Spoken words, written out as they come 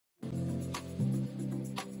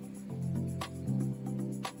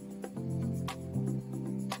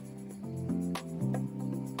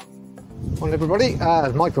Morning everybody,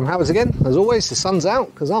 Mike from Howards again. As always, the sun's out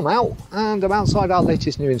because I'm out and I'm outside our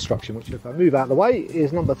latest new instruction, which if I move out of the way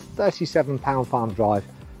is number 37 Pound Farm Drive.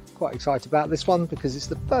 Quite excited about this one because it's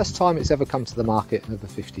the first time it's ever come to the market in over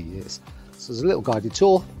 50 years. So there's a little guided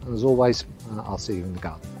tour, and as always, I'll see you in the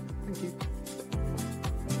garden. Thank you.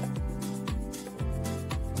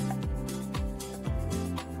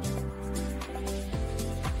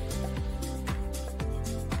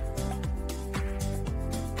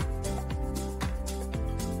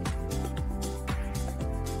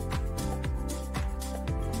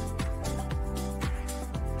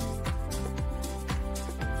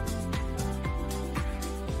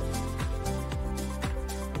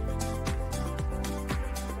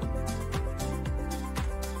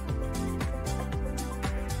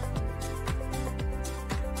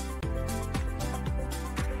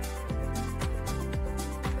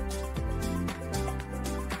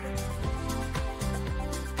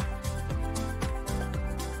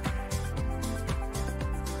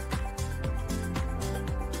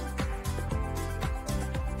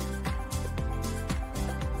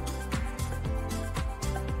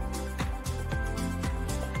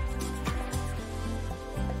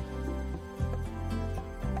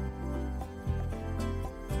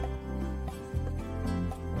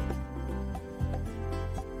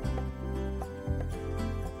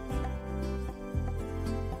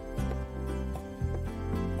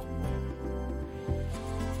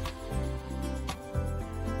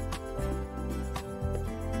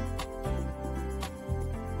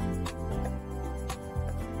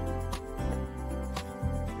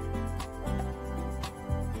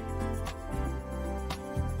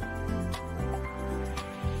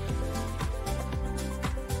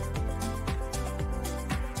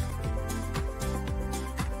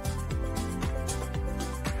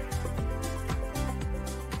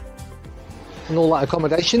 And all that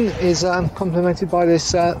accommodation is complemented by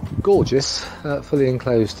this gorgeous fully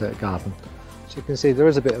enclosed garden. So you can see there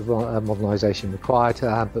is a bit of modernisation required,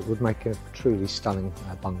 but would make a truly stunning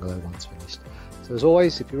bungalow once finished. So as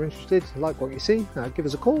always, if you're interested, like what you see, give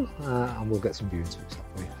us a call and we'll get some viewings fixed up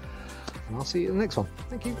for you. And I'll see you in the next one.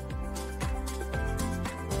 Thank you.